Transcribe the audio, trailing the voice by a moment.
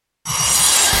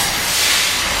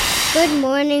Good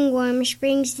morning, Warm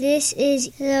Springs. This is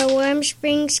the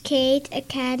WSK8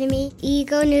 Academy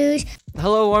Eagle News.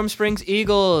 Hello, Warm Springs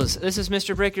Eagles. This is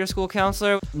Mr. Brick, your school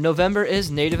counselor. November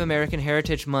is Native American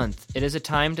Heritage Month. It is a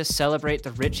time to celebrate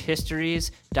the rich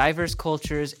histories, diverse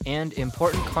cultures, and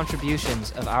important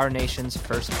contributions of our nation's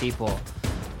first people.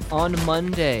 On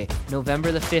Monday,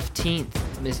 November the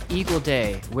 15th, is Eagle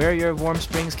Day. Wear your Warm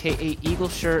Springs K8 Eagle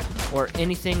shirt or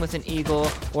anything with an eagle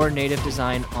or native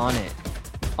design on it.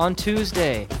 On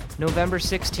Tuesday, November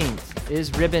 16th,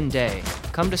 is Ribbon Day.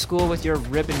 Come to school with your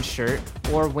ribbon shirt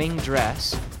or wing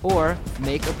dress, or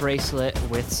make a bracelet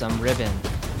with some ribbon.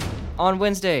 On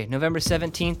Wednesday, November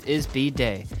 17th, is Bead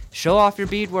Day. Show off your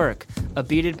beadwork, a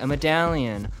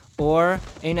medallion, or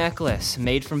a necklace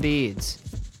made from beads.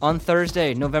 On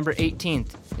Thursday, November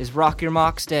 18th, is Rock Your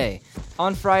Mocks Day.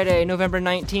 On Friday, November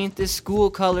 19th, is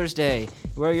School Colors Day.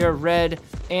 Wear your red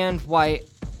and white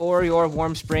or your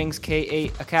Warm Springs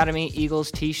K8 Academy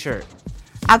Eagles t-shirt.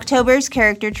 October's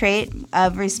character trait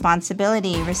of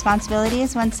responsibility. Responsibility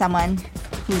is when someone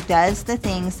who does the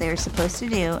things they are supposed to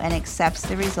do and accepts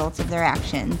the results of their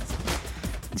actions.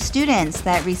 Students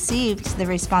that received the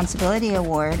Responsibility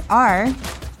Award are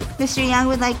Mr. Young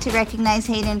would like to recognize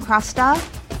Hayden Krostoff.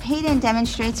 Hayden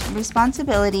demonstrates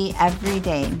responsibility every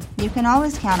day. You can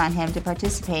always count on him to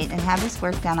participate and have his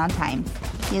work done on time.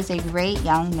 He is a great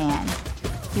young man.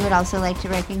 You would also like to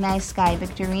recognize Sky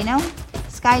Victorino.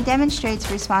 Sky demonstrates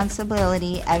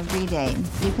responsibility every day.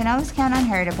 You can always count on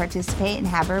her to participate and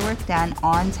have her work done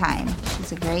on time.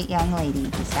 She's a great young lady,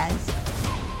 he says.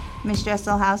 Ms.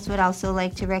 Dresselhaus would also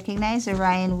like to recognize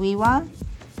Orion Wiwa.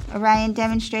 Orion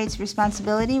demonstrates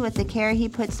responsibility with the care he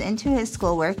puts into his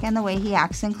schoolwork and the way he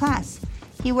acts in class.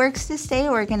 He works to stay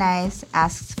organized,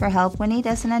 asks for help when he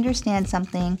doesn't understand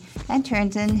something, and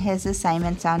turns in his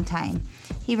assignments on time.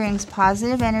 He brings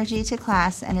positive energy to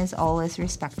class and is always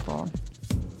respectful.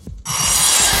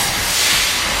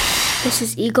 This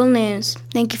is Eagle News.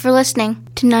 Thank you for listening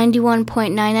to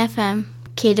 91.9 FM,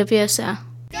 KWSO.